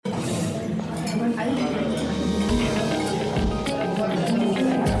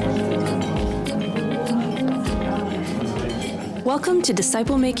Welcome to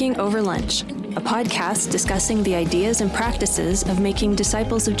Disciple Making Over Lunch, a podcast discussing the ideas and practices of making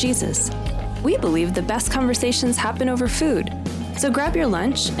disciples of Jesus. We believe the best conversations happen over food, so grab your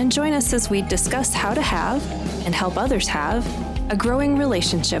lunch and join us as we discuss how to have, and help others have, a growing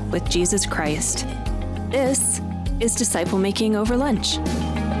relationship with Jesus Christ. This is Disciple Making Over Lunch.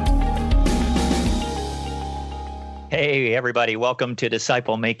 Hey, everybody. Welcome to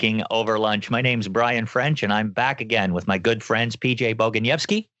Disciple Making Over Lunch. My name's Brian French, and I'm back again with my good friends, PJ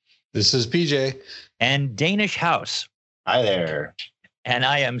Boguniewski. This is PJ. And Danish House. Hi there. And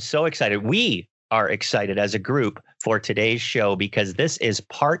I am so excited. We are excited as a group for today's show because this is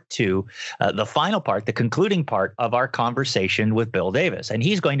part two, the final part, the concluding part of our conversation with Bill Davis. And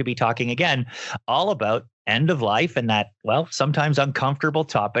he's going to be talking again all about end of life and that, well, sometimes uncomfortable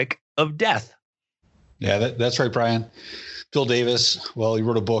topic of death. Yeah, that's right, Brian. Bill Davis, well, he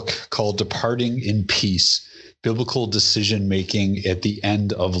wrote a book called Departing in Peace, Biblical Decision Making at the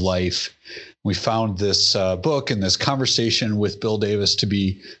End of Life. We found this book and this conversation with Bill Davis to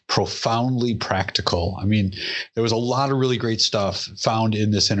be profoundly practical. I mean, there was a lot of really great stuff found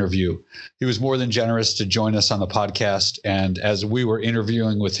in this interview. He was more than generous to join us on the podcast. And as we were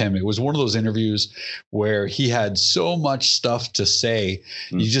interviewing with him, it was one of those interviews where he had so much stuff to say,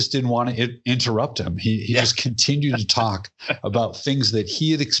 you just didn't want to interrupt him. He just continued to talk about things that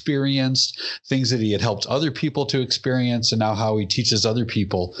he had experienced, things that he had helped other people to experience, and now how he teaches other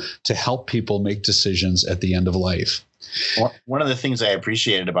people to help people make decisions at the end of life. One of the things I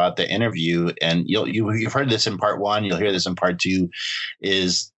appreciated about the interview, and you've heard this in part one, you'll hear this in part two,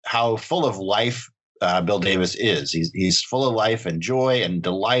 is how full of life Bill Davis is. He's full of life and joy and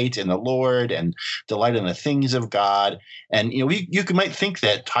delight in the Lord and delight in the things of God. And you might think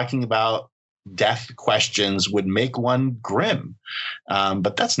that talking about death questions would make one grim,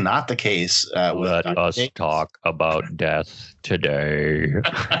 but that's not the case. Let us talk about death today.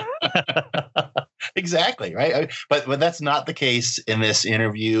 Exactly, right? But that's not the case in this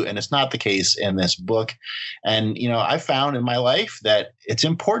interview, and it's not the case in this book. And I found in my life that it's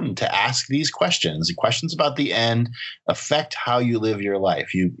important to ask these questions. The questions about the end affect how you live your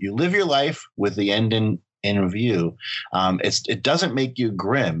life. You live your life with the end in view. It doesn't make you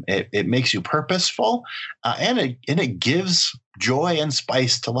grim. It makes you purposeful, and it gives joy and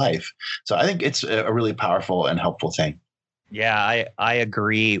spice to life. So I think it's a really powerful and helpful thing. Yeah, I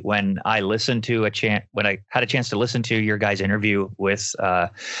agree. When I when I had a chance to listen to your guys' interview with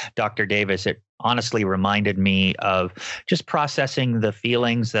Dr. Davis, it honestly reminded me of just processing the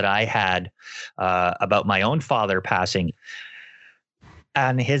feelings that I had about my own father passing.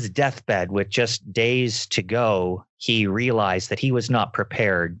 On his deathbed, with just days to go, he realized that he was not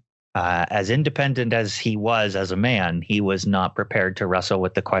prepared. As independent as he was as a man, he was not prepared to wrestle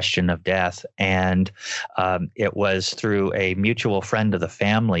with the question of death. And it was through a mutual friend of the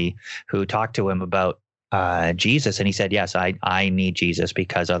family who talked to him about Jesus. And he said, yes, I need Jesus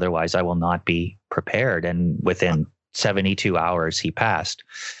because otherwise I will not be prepared. And within 72 hours, he passed.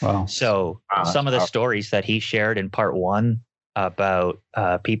 Wow. So some of the stories that he shared in part one about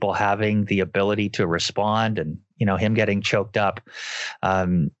people having the ability to respond and, him getting choked up,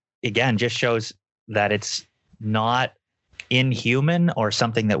 again, just shows that it's not inhuman or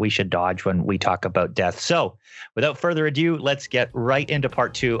something that we should dodge when we talk about death. So without further ado, let's get right into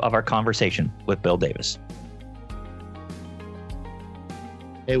part two of our conversation with Bill Davis.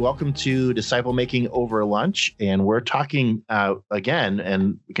 Hey, welcome to Disciple Making Over Lunch. And we're talking again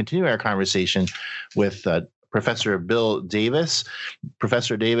and continue our conversation with Professor Bill Davis.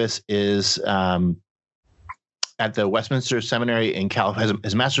 Professor Davis is at the Westminster Seminary in California, has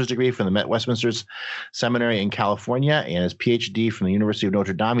his master's degree from the Westminster Seminary in California and his PhD from the University of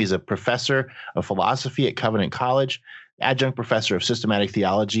Notre Dame. He's a professor of philosophy at Covenant College, adjunct professor of systematic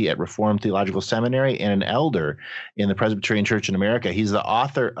theology at Reformed Theological Seminary, and an elder in the Presbyterian Church in America. He's the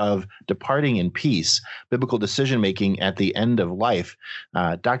author of Departing in Peace, Biblical Decision Making at the End of Life.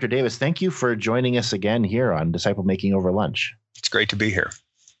 Dr. Davis, thank you for joining us again here on Disciple Making Over Lunch. It's great to be here.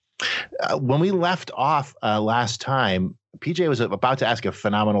 When we left off last time, PJ was about to ask a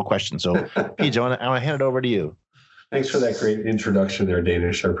phenomenal question. So, PJ, I want to hand it over to you. Thanks for that great introduction there,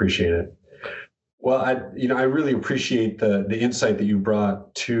 Danish. I appreciate it. Well, I really appreciate the insight that you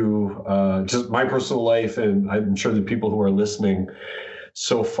brought to just my personal life, and I'm sure the people who are listening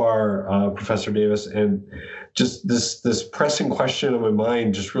so far, Professor Davis, and just this pressing question on my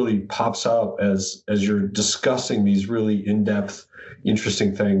mind just really pops up as you're discussing these really in-depth,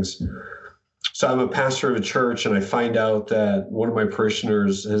 interesting things. So I'm a pastor of a church, and I find out that one of my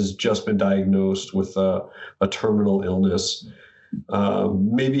parishioners has just been diagnosed with a terminal illness.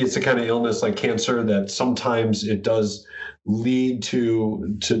 Maybe it's a kind of illness like cancer that sometimes it does lead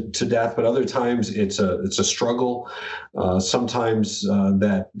to death, but other times it's a struggle. Sometimes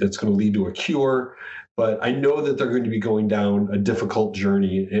that's going to lead to a cure. But I know that they're going to be going down a difficult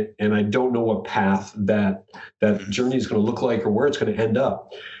journey, and I don't know what path that journey is going to look like or where it's going to end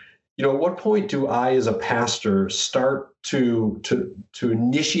up. At what point do I, as a pastor, start to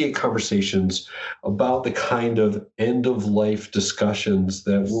initiate conversations about the kind of end of life discussions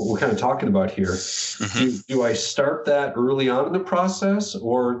that we're kind of talking about here? Mm-hmm. Do I start that early on in the process,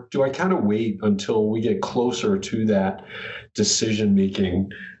 or do I kind of wait until we get closer to that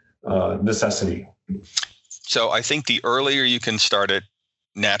decision-making necessity? So I think the earlier you can start it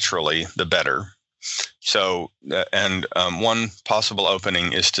naturally, the better. So, one possible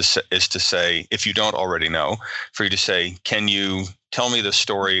opening is to say, if you don't already know, for you to say, can you tell me the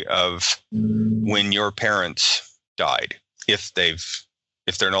story of when your parents died, if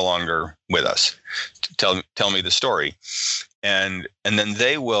they're no longer with us? Tell me the story, and then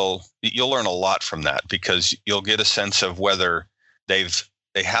you'll learn a lot from that, because you'll get a sense of whether they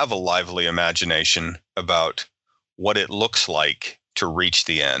have a lively imagination about what it looks like to reach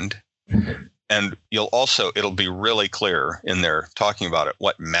the end. And it'll be really clear in their talking about it,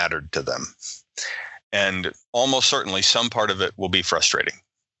 what mattered to them. And almost certainly some part of it will be frustrating.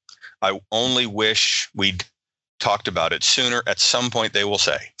 I only wish we'd talked about it sooner. At some point they will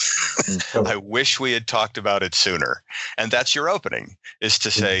say, I wish we had talked about it sooner. And that's your opening, is to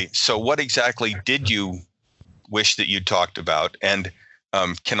say, so what exactly did you wish that you'd talked about? And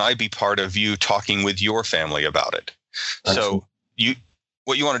can I be part of you talking with your family about it? Excellent. So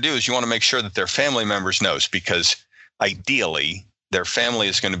what you want to do is you want to make sure that their family members knows, because ideally their family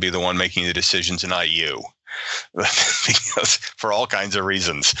is going to be the one making the decisions and not you, because for all kinds of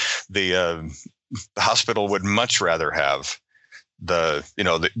reasons, the hospital would much rather have the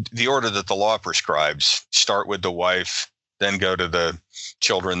order that the law prescribes: start with the wife, then go to the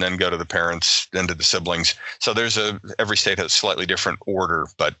children, then go to the parents, then to the siblings. So every state has a slightly different order,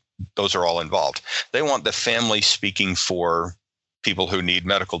 but those are all involved. They want the family speaking for people who need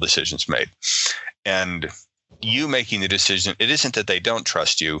medical decisions made. And you making the decision, it isn't that they don't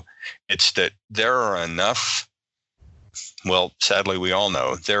trust you, it's that there are enough, well, sadly we all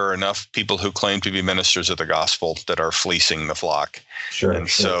know, there are enough people who claim to be ministers of the gospel that are fleecing the flock. Sure. And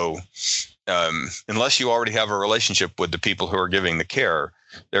so unless you already have a relationship with the people who are giving the care,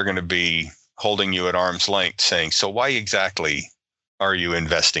 they're going to be holding you at arm's length saying, so why exactly are you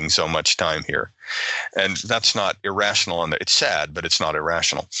investing so much time here? And that's not irrational. And it's sad, but it's not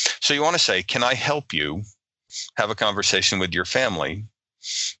irrational. So you want to say, can I help you have a conversation with your family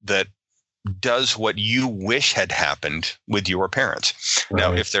that does what you wish had happened with your parents? Right.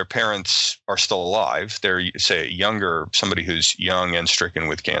 Now, if their parents are still alive, they're, say, somebody who's young and stricken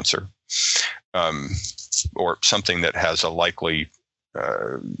with cancer, or something that has a likely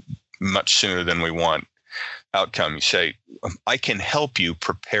much sooner than we want outcome, you say, I can help you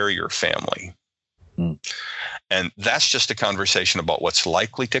prepare your family. And that's just a conversation about what's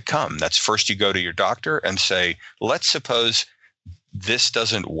likely to come. That's first you go to your doctor and say, let's suppose this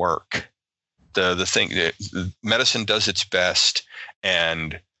doesn't work. The thing that medicine does its best,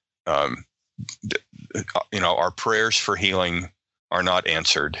 and our prayers for healing are not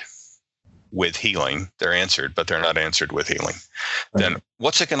answered with healing. They're answered, but they're not answered with healing. Right. Then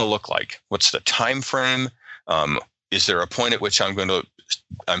what's it going to look like? What's the time frame? Is there a point at which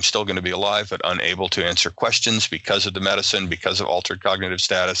I'm still going to be alive but unable to answer questions because of the medicine, because of altered cognitive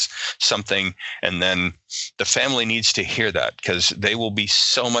status, something? And then the family needs to hear that, because they will be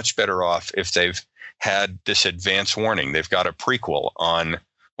so much better off if they've had this advance warning. They've got a prequel on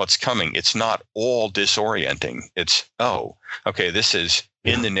what's coming. It's not all disorienting. It's, oh, okay, this is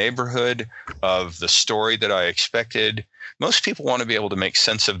in the neighborhood of the story that I expected. Most people want to be able to make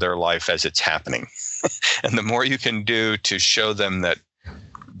sense of their life as it's happening. And the more you can do to show them that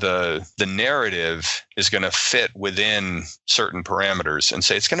the narrative is going to fit within certain parameters, and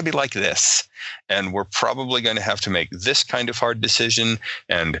say it's going to be like this, and we're probably going to have to make this kind of hard decision,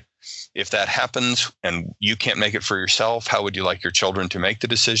 and if that happens and you can't make it for yourself, how would you like your children to make the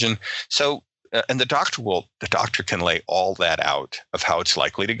decision? So and the doctor can lay all that out of how it's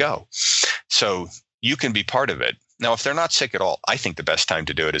likely to go, so you can be part of it. Now, if they're not sick at all, I think the best time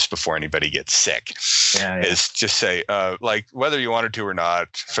to do it is before anybody gets sick. Is just say, like, whether you wanted to or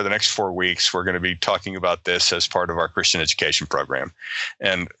not, for the next 4 weeks, we're going to be talking about this as part of our Christian education program.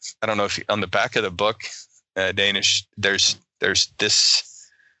 And I don't know if on the back of the book, Danish, there's this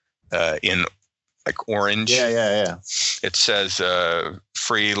in like orange. Yeah. It says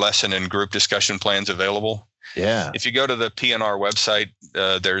free lesson and group discussion plans available. Yeah. If you go to the PNR website,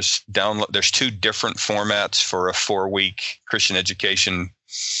 there's 2 different formats for a 4-week Christian education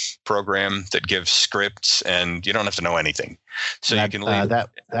program that gives scripts, and you don't have to know anything. So you can leave.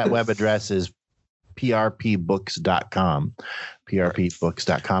 That web address is prpbooks.com.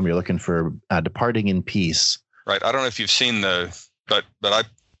 prpbooks.com. You're looking for Departing in Peace. Right. I don't know if you've seen but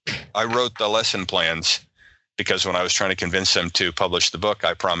I wrote the lesson plans, because when I was trying to convince them to publish the book,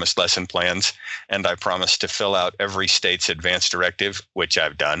 I promised lesson plans, and I promised to fill out every state's advance directive, which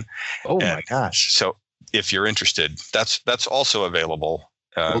I've done. Oh my gosh. So if you're interested, that's also available.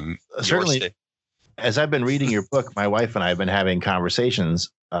 Certainly, as I've been reading your book, my wife and I have been having conversations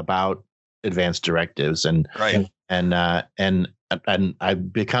about advance directives, and I've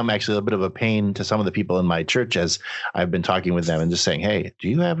become actually a little bit of a pain to some of the people in my church as I've been talking with them and just saying, "Hey, do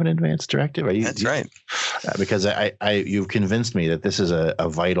you have an advance directive? That's right." Because you've convinced me that this is a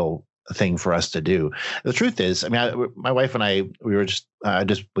vital thing for us to do. The truth is, I mean, my wife and I, we were just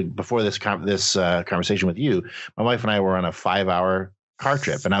before this conversation with you, my wife and I were on a 5-hour car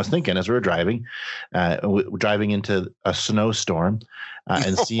trip, and I was thinking as we were driving into a snowstorm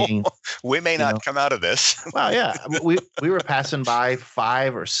and seeing we may not come out of this. Well, yeah, we were passing by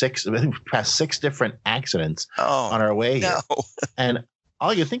 5 or 6, I think we passed 6 different accidents on our way here, and all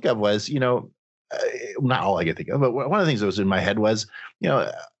I could think of was, not all I could think of, but one of the things that was in my head was,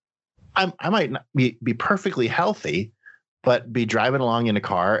 I might not be perfectly healthy, but be driving along in a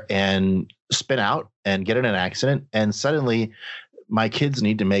car and spin out and get in an accident, and suddenly my kids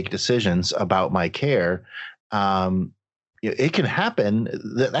need to make decisions about my care. It can happen.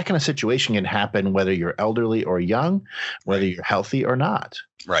 That kind of situation can happen whether you're elderly or young, whether you're healthy or not.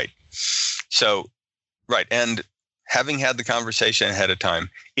 Right. So, right. And having had the conversation ahead of time,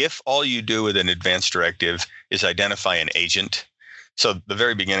 if all you do with an advance directive is identify an agent, so the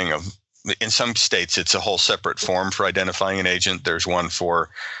very beginning of, in some states, it's a whole separate form for identifying an agent. There's one for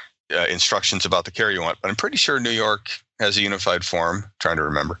instructions about the care you want, but I'm pretty sure New York has a unified form. I'm trying to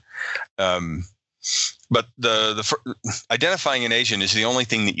remember. But the identifying an agent is the only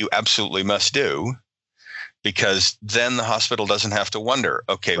thing that you absolutely must do, because then the hospital doesn't have to wonder,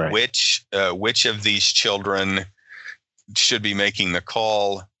 okay, right, which of these children should be making the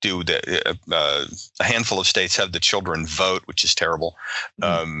call? Do a handful of states have the children vote, which is terrible.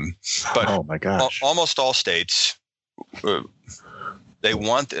 But oh my gosh, almost all states, most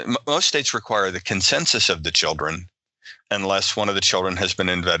states require the consensus of the children, unless one of the children has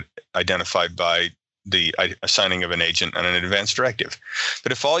been identified by the assigning of an agent and an advance directive.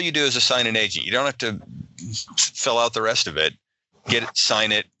 But if all you do is assign an agent, you don't have to fill out the rest of it,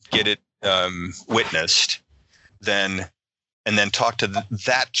 sign it, get it witnessed, and then talk to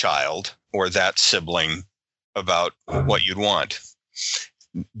that child or that sibling about what you'd want.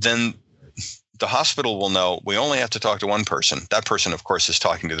 Then the hospital will know we only have to talk to one person. That person, of course, is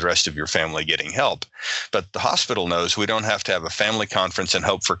talking to the rest of your family, getting help. But the hospital knows we don't have to have a family conference and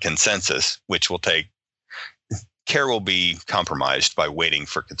hope for consensus, which will take care will be compromised by waiting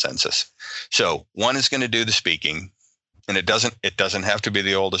for consensus. So one is going to do the speaking, and it doesn't have to be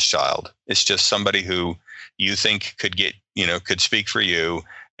the oldest child. It's just somebody who you think could speak for you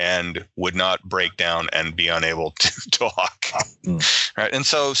and would not break down and be unable to talk. Right. And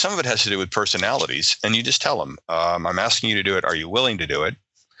so some of it has to do with personalities, and you just tell them, I'm asking you to do it. Are you willing to do it?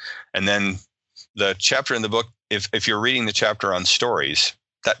 And then the chapter in the book, if you're reading the chapter on stories,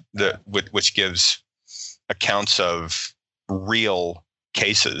 which gives accounts of real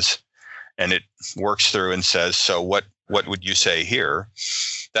cases, and it works through and says, so what would you say here?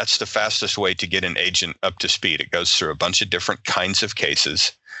 That's the fastest way to get an agent up to speed. It goes through a bunch of different kinds of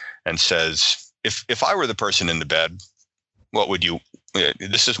cases and says, if I were the person in the bed, what would you,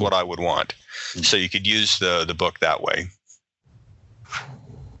 this is what I would want. So you could use the book that way.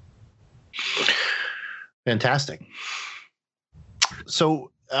 Fantastic.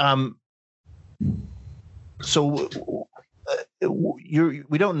 So,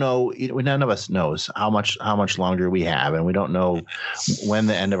 we don't know. None of us knows how much longer we have, and we don't know when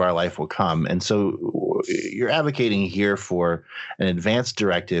the end of our life will come. And so, you're advocating here for an advance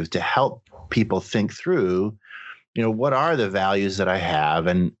directive to help people think through, what are the values that I have,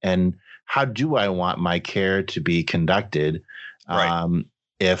 and how do I want my care to be conducted, right,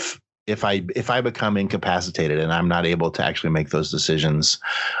 if I become incapacitated and I'm not able to actually make those decisions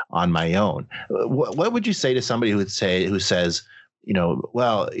on my own. What would you say to somebody who says,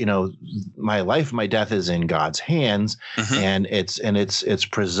 my life, my death is in God's hands, and it's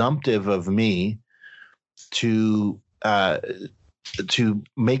presumptive of me to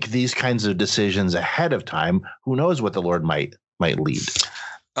make these kinds of decisions ahead of time. Who knows what the Lord might lead?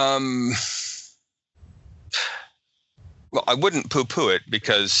 Well, I wouldn't poo-poo it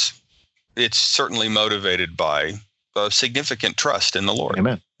because it's certainly motivated by a significant trust in the Lord.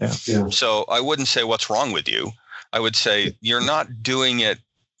 Amen. Yeah. So I wouldn't say what's wrong with you. I would say you're not doing it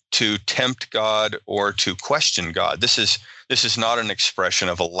to tempt God or to question God. This is not an expression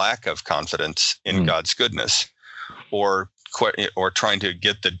of a lack of confidence in God's goodness, or trying to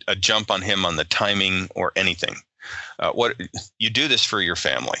get a jump on him on the timing or anything. What you do this for your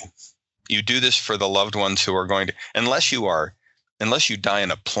family. You do this for the loved ones who are going to, unless you die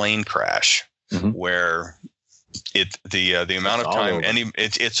in a plane crash where the amount of time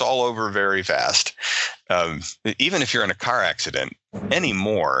it's all over very fast. Even if you're in a car accident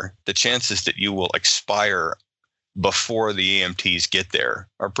anymore, the chances that you will expire before the EMTs get there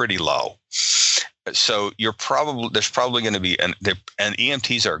are pretty low. So there's probably going to be, and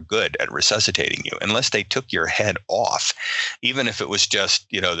EMTs are good at resuscitating you unless they took your head off. Even if it was just,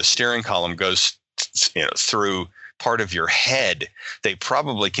 the steering column goes, through part of your head, they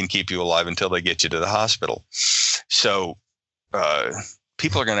probably can keep you alive until they get you to the hospital. So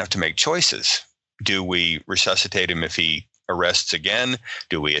people are going to have to make choices. Do we resuscitate him if he arrests again?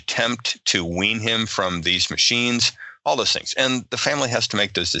 Do we attempt to wean him from these machines? All those things. And the family has to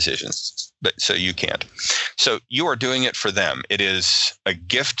make those decisions, but so you can't. So you are doing it for them. It is a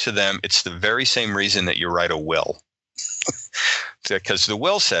gift to them. It's the very same reason that you write a will. Because the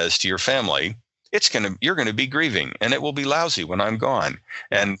will says to your family, you're going to be grieving, and it will be lousy when I'm gone.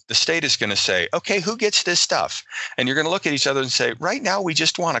 And the state is going to say, okay, who gets this stuff? And you're going to look at each other and say, right now we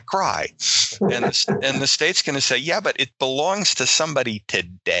just want to cry. And the state's going to say, yeah, but it belongs to somebody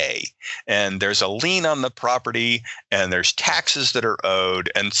today. And there's a lien on the property, and there's taxes that are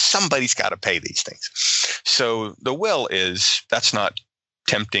owed, and somebody's got to pay these things. So the will that's not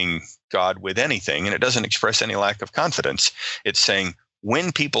tempting God with anything, and it doesn't express any lack of confidence. It's saying,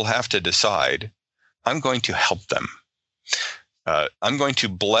 when people have to decide, I'm going to help them. I'm going to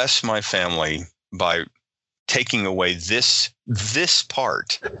bless my family by taking away this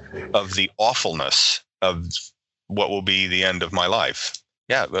part of the awfulness of what will be the end of my life.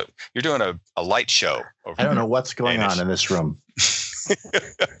 Yeah, but you're doing a light show. I don't know what's going on in this room.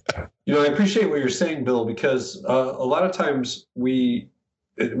 I appreciate what you're saying, Bill, because a lot of times we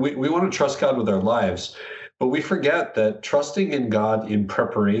want to trust God with our lives. But we forget that trusting in God in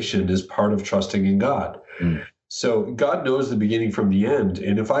preparation is part of trusting in God. So God knows the beginning from the end.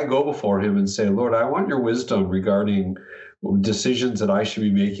 And if I go before him and say, Lord, I want your wisdom regarding decisions that I should be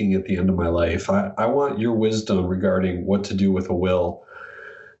making at the end of my life. I want your wisdom regarding what to do with a will.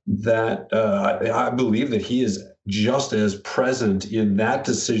 That I believe that he is just as present in that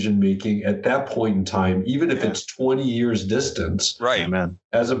decision making at that point in time, even if it's 20 years distance. Right. Amen.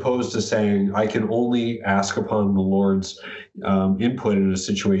 As opposed to saying, I can only ask upon the Lord's input in a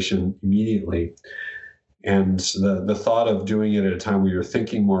situation immediately. And the thought of doing it at a time where you're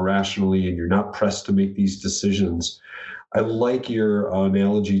thinking more rationally and you're not pressed to make these decisions. I like your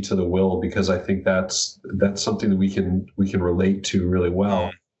analogy to the will, because I think that's something that we can relate to really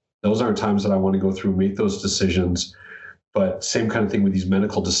well. Those aren't times that I want to go through and make those decisions, but same kind of thing with these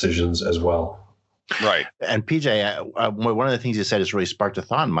medical decisions as well. Right. And PJ, one of the things you said has really sparked a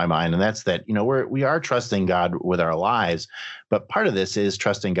thought in my mind, and that's that, we are trusting God with our lives, but part of this is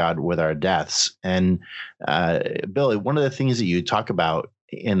trusting God with our deaths. And Bill, one of the things that you talk about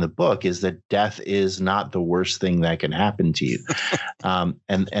in the book is that death is not the worst thing that can happen to you, and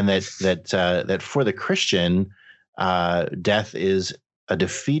that for the Christian, death is a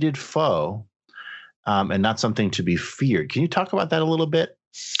defeated foe, and not something to be feared. Can you talk about that a little bit?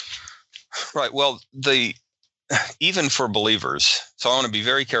 Right. Well, even for believers, so I want to be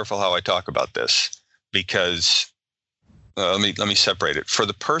very careful how I talk about this, because let me separate it. For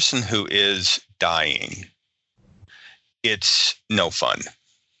the person who is dying, it's no fun.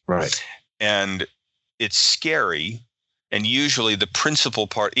 Right. And it's scary. And usually the principal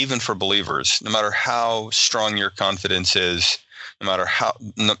part, even for believers, no matter how strong your confidence is, no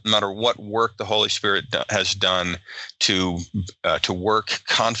matter what work the Holy Spirit has done to work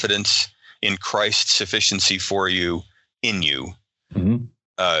confidence in Christ's sufficiency for you, in you,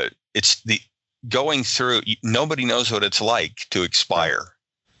 it's the going through. Nobody knows what it's like to expire,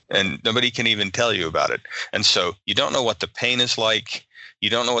 and nobody can even tell you about it. And so you don't know what the pain is like.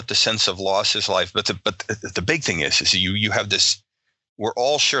 You don't know what the sense of loss is like. But the big thing is you have this. We're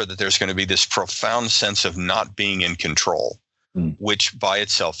all sure that there's going to be this profound sense of not being in control, which by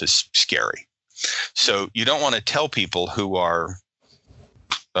itself is scary. So you don't want to tell people who are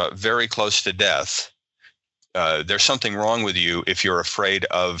very close to death, there's something wrong with you if you're afraid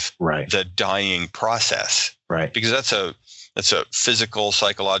of the dying process, right? Because that's a physical,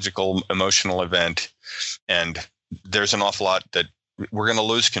 psychological, emotional event, and there's an awful lot that we're going to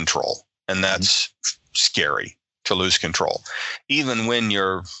lose control, and that's scary to lose control. Even when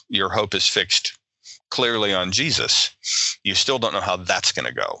your hope is fixed clearly on Jesus, you still don't know how that's going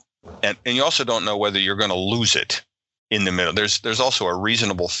to go. And you also don't know whether you're going to lose it in the middle. There's also a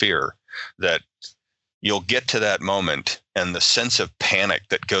reasonable fear that you'll get to that moment, and the sense of panic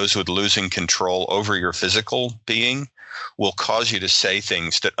that goes with losing control over your physical being will cause you to say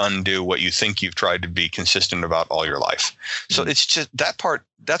things that undo what you think you've tried to be consistent about all your life. So it's just that part,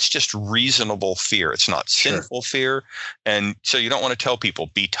 that's just reasonable fear. It's not sinful fear. And so you don't want to tell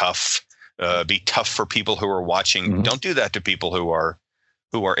people, be tough for people who are watching. Don't do that to people who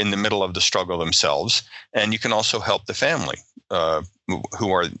are in the middle of the struggle themselves. And you can also help the family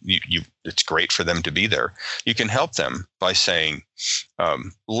who are, it's great for them to be there. You can help them by saying,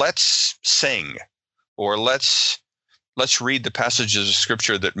 let's sing, or let's read the passages of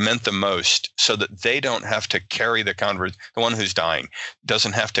scripture that meant the most, so that they don't have to carry the one who's dying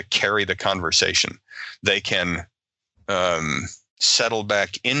doesn't have to carry the conversation. They can settle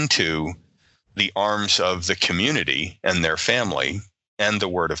back into the arms of the community and their family and the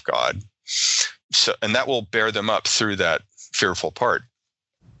Word of God. So, and that will bear them up through that fearful part.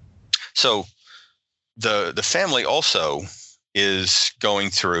 So the family also is going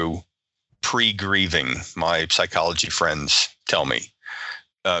through pre-grieving. My psychology friends tell me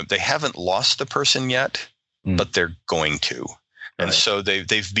they haven't lost the person yet, but they're going to. And so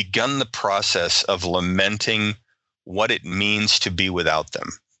they've begun the process of lamenting what it means to be without them,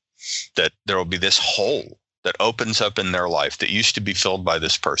 that there will be this hole that opens up in their life that used to be filled by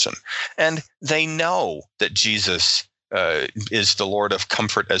this person. And they know that Jesus is the Lord of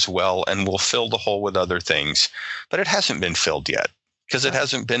comfort as well, and will fill the hole with other things, but it hasn't been filled yet because it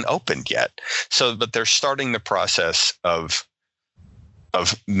hasn't been opened yet. So, but they're starting the process of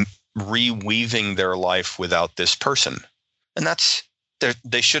reweaving their life without this person. And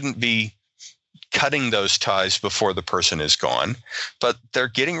they shouldn't be cutting those ties before the person is gone, but they're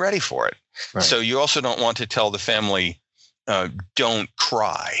getting ready for it. Right. So you also don't want to tell the family, don't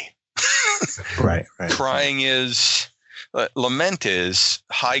cry. Right. Crying is, lament is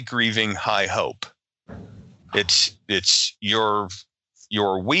high grieving, high hope. It's your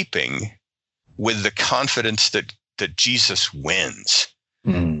weeping with the confidence that Jesus wins.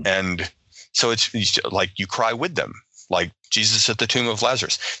 And so it's like you cry with them, like Jesus at the tomb of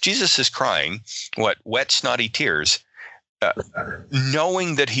Lazarus. Jesus is crying, wet, snotty tears,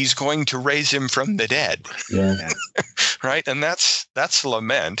 knowing that he's going to raise him from the dead. Yeah. Right. And that's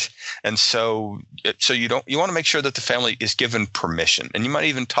lament. And so you want to make sure that the family is given permission. And you might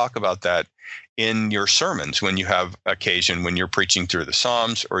even talk about that in your sermons when you have occasion, when you're preaching through the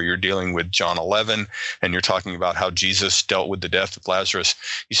Psalms, or you're dealing with John 11 and you're talking about how Jesus dealt with the death of Lazarus.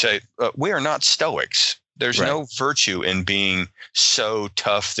 You say, we are not Stoics. There's no virtue in being so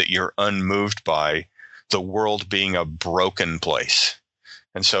tough that you're unmoved by the world being a broken place.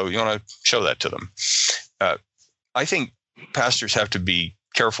 And so you want to show that to them. I think pastors have to be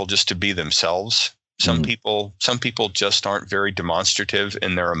careful just to be themselves. Some people just aren't very demonstrative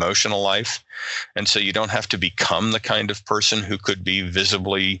in their emotional life. And so you don't have to become the kind of person who could be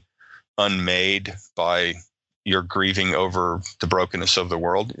visibly unmade by your grieving over the brokenness of the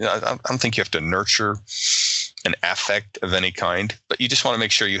world. I don't think you have to nurture an affect of any kind, but you just want to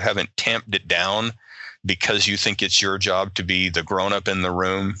make sure you haven't tamped it down because you think it's your job to be the grown-up in the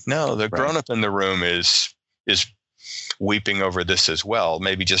room. No, the grown-up in the room is weeping over this as well,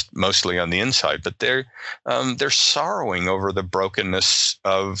 maybe just mostly on the inside, but they're sorrowing over the brokenness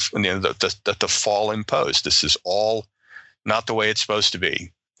of that the fall imposed. This is all not the way it's supposed to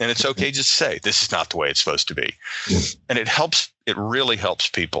be. And it's okay just to say, this is not the way it's supposed to be. And it really helps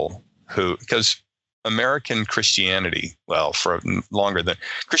people because American Christianity, for longer than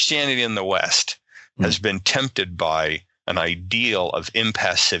Christianity in the West, has been tempted by an ideal of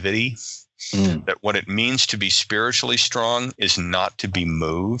impassivity, that what it means to be spiritually strong is not to be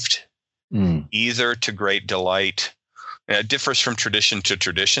moved, either to great delight. And it differs from tradition to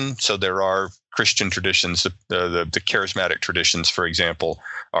tradition. So there are Christian traditions, the charismatic traditions, for example,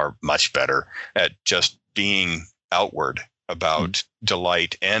 are much better at just being outward about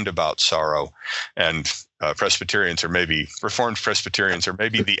delight and about sorrow. And Presbyterians, or maybe Reformed Presbyterians, are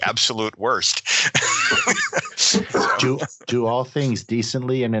maybe the absolute worst. do all things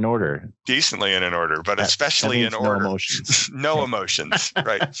decently and in order. Decently and in order, but especially in order. No emotions. No emotions,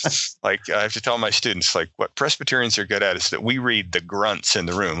 right? Like I have to tell my students, like what Presbyterians are good at is that we read the grunts in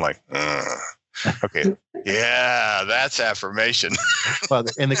the room, like, okay, yeah, that's affirmation. Well,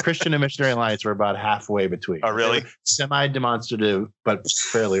 in the Christian and Missionary Alliance, we're about halfway between. Oh, really? Semi-demonstrative, but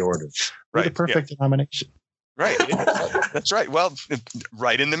fairly ordered. We're the perfect denomination. Right. That's right. Well,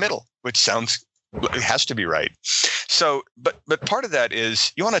 right in the middle, which sounds, it has to be right. So, but part of that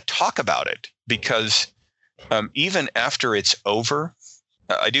is you want to talk about it, because even after it's over,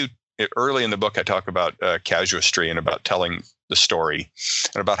 early in the book, I talk about casuistry and about telling the story,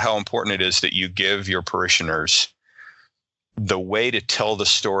 and about how important it is that you give your parishioners the way to tell the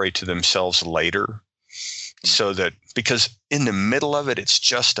story to themselves later, so that, because in the middle of it, it's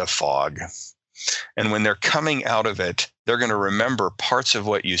just a fog. And when they're coming out of it, they're going to remember parts of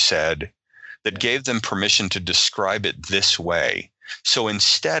what you said that gave them permission to describe it this way. So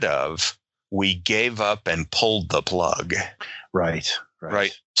instead of, we gave up and pulled the plug. Right.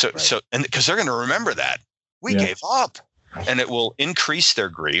 So, and because they're going to remember that we gave up, and it will increase their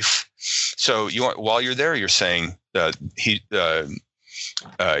grief. So while you're there, you're saying your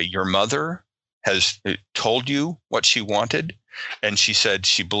mother has told you what she wanted, and she said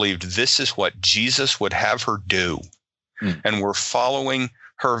she believed this is what Jesus would have her do, and we're following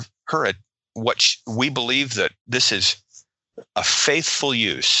her at we believe that this is a faithful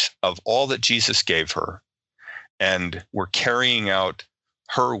use of all that Jesus gave her, and we're carrying out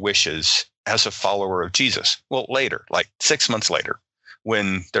her wishes as a follower of Jesus. Well, later, like 6 months later,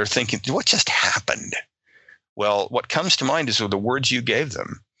 when they're thinking, what just happened? Well, what comes to mind is the words you gave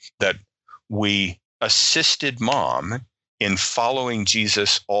them, that we assisted Mom in following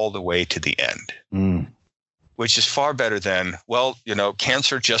Jesus all the way to the end, which is far better than, well,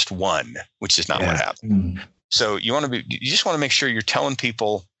 cancer just won, which is not what happened. So you just want to make sure you're telling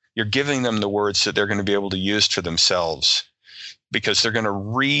people, you're giving them the words that they're going to be able to use for themselves, because they're going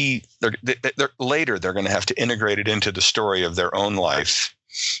to later they're going to have to integrate it into the story of their own life,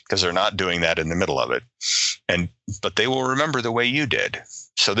 because they're not doing that in the middle of it. But they will remember the way you did.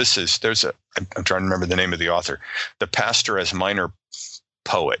 So I'm trying to remember the name of the author, The Pastor as Minor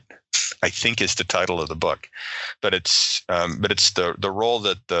Poet, I think is the title of the book. But it's the role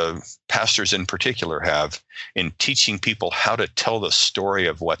that the pastors in particular have in teaching people how to tell the story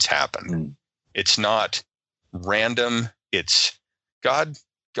of what's happened. It's not random. It's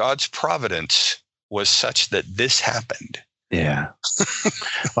God's providence was such that this happened. Yeah.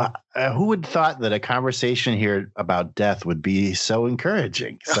 Well, who would thought that a conversation here about death would be so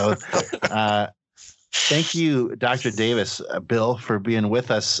encouraging? So thank you, Dr. Davis, Bill, for being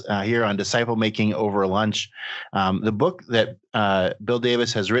with us here on Disciple Making Over Lunch. The book that Bill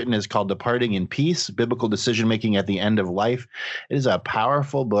Davis has written is called Departing in Peace, Biblical Decision Making at the End of Life. It is a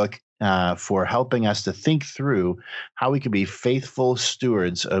powerful book for helping us to think through how we can be faithful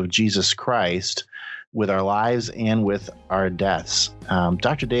stewards of Jesus Christ with our lives and with our deaths.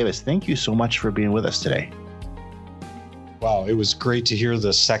 Dr. Davis, thank you so much for being with us today. Wow, it was great to hear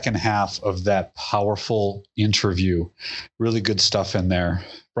the second half of that powerful interview. Really good stuff in there.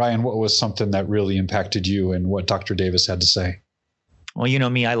 Brian, what was something that really impacted you and what Dr. Davis had to say? Well, you know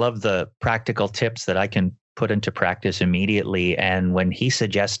me, I love the practical tips that I can put into practice immediately. And when he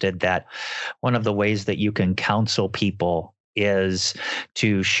suggested that one of the ways that you can counsel people is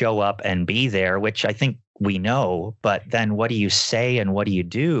to show up and be there, which I think we know, but then what do you say and what do you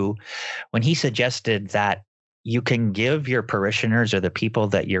do? When he suggested that you can give your parishioners or the people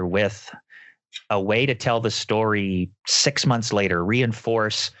that you're with a way to tell the story 6 months later,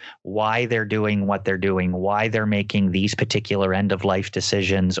 reinforce why they're doing what they're doing, why they're making these particular end of life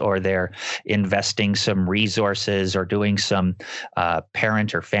decisions, or they're investing some resources or doing some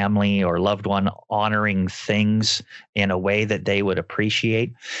parent or family or loved one honoring things in a way that they would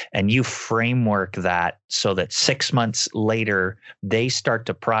appreciate. And you framework that so that 6 months later, they start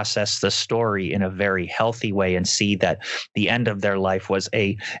to process the story in a very healthy way and see that the end of their life was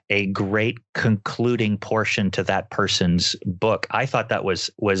a great concluding portion to that person's book. I thought that was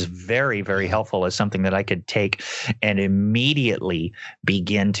very, very helpful as something that I could take and immediately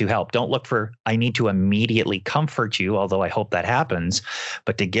begin to help. Don't look for, I need to immediately comfort you, although I hope that happens,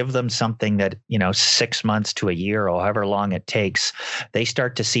 but to give them something that, 6 months to a year or however long it takes, they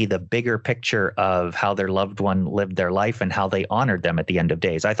start to see the bigger picture of how their loved one lived their life and how they honored them at the end of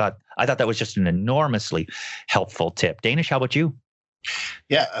days. I thought that was just an enormously helpful tip. Danish, how about you?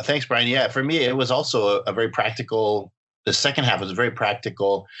 Yeah, thanks, Brian. Yeah, for me, it was also a very practical, the second half was very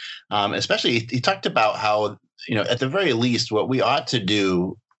practical, especially he talked about how, at the very least, what we ought to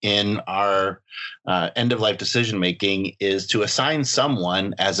do in our end-of-life decision-making is to assign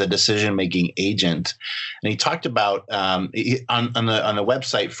someone as a decision-making agent. And he talked about on the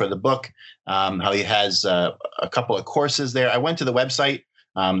website for the book, how he has a couple of courses there. I went to the website.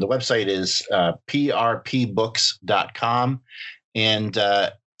 The website is prpbooks.com. And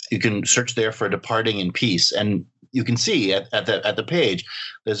you can search there for Departing in Peace, and you can see at the page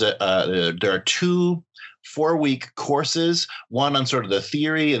there are 2 4-week courses, one on sort of the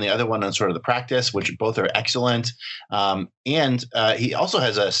theory and the other one on sort of the practice, which both are excellent. And he also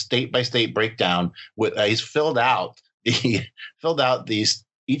has a state-by-state breakdown with he's filled out these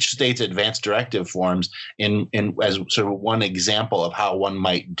each state's advanced directive forms in as sort of one example of how one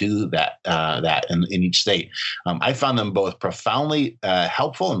might do that in each state. I found them both profoundly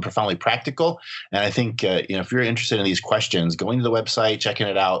helpful and profoundly practical. And I think if you're interested in these questions, going to the website, checking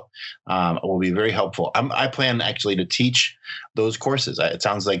it out will be very helpful. I plan actually to teach those courses. It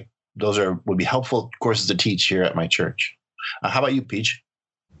sounds like those would be helpful courses to teach here at my church. How about you, Peach?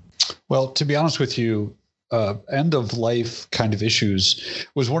 Well, to be honest with you, end of life kind of issues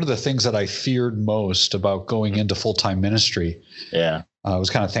was one of the things that I feared most about going into full-time ministry. Yeah. I was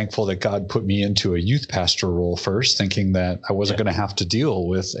kind of thankful that God put me into a youth pastor role first, thinking that I wasn't going to have to deal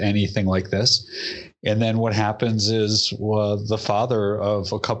with anything like this. And then what happens is the father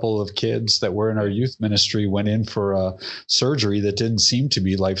of a couple of kids that were in our youth ministry went in for a surgery that didn't seem to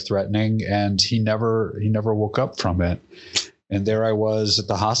be life-threatening, and he never woke up from it. And there I was at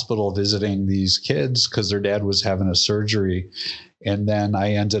the hospital visiting these kids because their dad was having a surgery. And then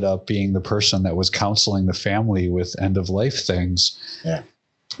I ended up being the person that was counseling the family with end of life things. Yeah.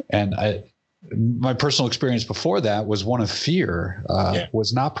 And my personal experience before that was one of fear,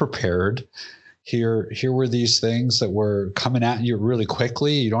 was not prepared. Here were these things that were coming at you really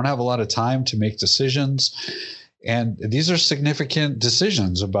quickly. You don't have a lot of time to make decisions. And these are significant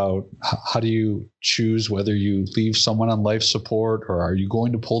decisions about how do you choose whether you leave someone on life support, or are you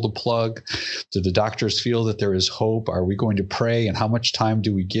going to pull the plug? Do the doctors feel that there is hope? Are we going to pray? And how much time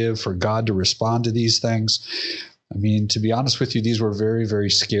do we give for God to respond to these things? I mean, to be honest with you, these were very,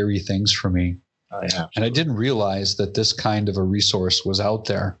 very scary things for me. Oh, yeah. And I didn't realize that this kind of a resource was out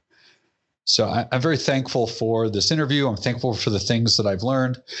there. So I'm very thankful for this interview. I'm thankful for the things that I've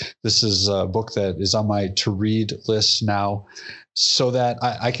learned. This is a book that is on my to-read list now, so that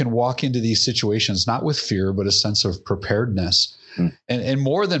I can walk into these situations, not with fear, but a sense of preparedness. And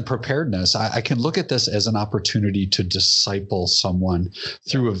more than preparedness, I can look at this as an opportunity to disciple someone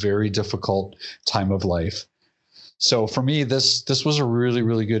through a very difficult time of life. So for me, this was a really,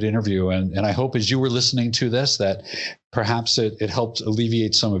 really good interview. And I hope as you were listening to this, that perhaps it helped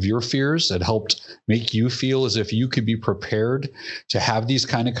alleviate some of your fears. It helped make you feel as if you could be prepared to have these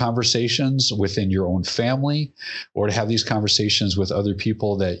kind of conversations within your own family, or to have these conversations with other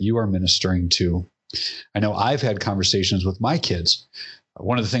people that you are ministering to. I know I've had conversations with my kids.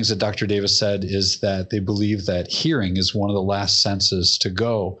 One of the things that Dr. Davis said is that they believe that hearing is one of the last senses to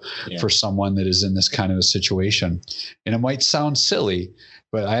go for someone that is in this kind of a situation. And it might sound silly,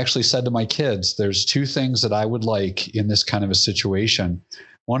 but I actually said to my kids, there's two things that I would like in this kind of a situation.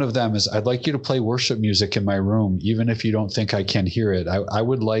 One of them is I'd like you to play worship music in my room, even if you don't think I can hear it. I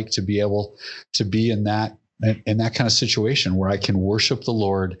would like to be able to be in that kind of situation where I can worship the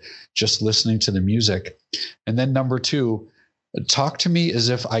Lord just listening to the music. And then number two, talk to me as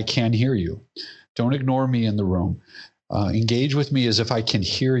if I can hear you. Don't ignore me in the room. Engage with me as if I can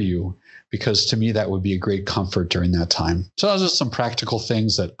hear you, because to me, that would be a great comfort during that time. So those are some practical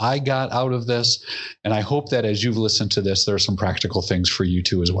things that I got out of this. And I hope that as you've listened to this, there are some practical things for you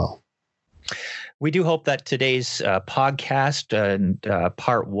too as well. We do hope that today's podcast and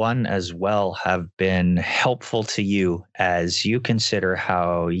part one as well have been helpful to you as you consider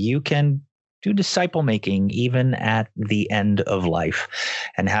how you can do disciple making even at the end of life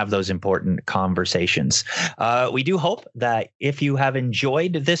and have those important conversations. We do hope that if you have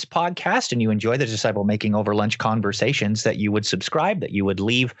enjoyed this podcast and you enjoy the Disciple Making Over Lunch conversations, that you would subscribe, that you would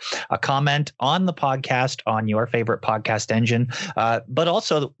leave a comment on the podcast on your favorite podcast engine. But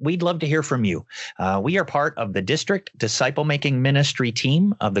also, we'd love to hear from you. We are part of the District Disciple Making Ministry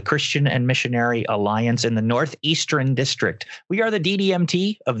team of the Christian and Missionary Alliance in the Northeastern District. We are the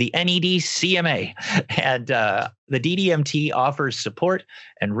DDMT of the NED-CMA, and the DDMT offers support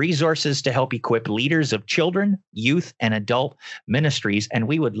and resources to help equip leaders of children, youth, and adult ministries. And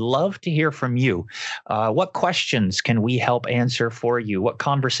we would love to hear from you. What questions can we help answer for you? What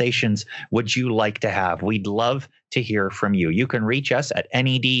conversations would you like to have? We'd love to hear from you. You can reach us at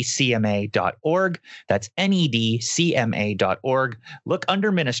nedcma.org. That's nedcma.org. Look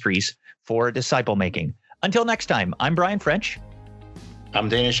under ministries for disciple making. Until next time, I'm Brian French. I'm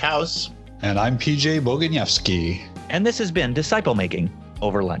Danish House. And I'm PJ Boguniewski. And this has been Disciple Making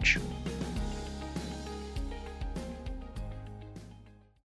Over Lunch.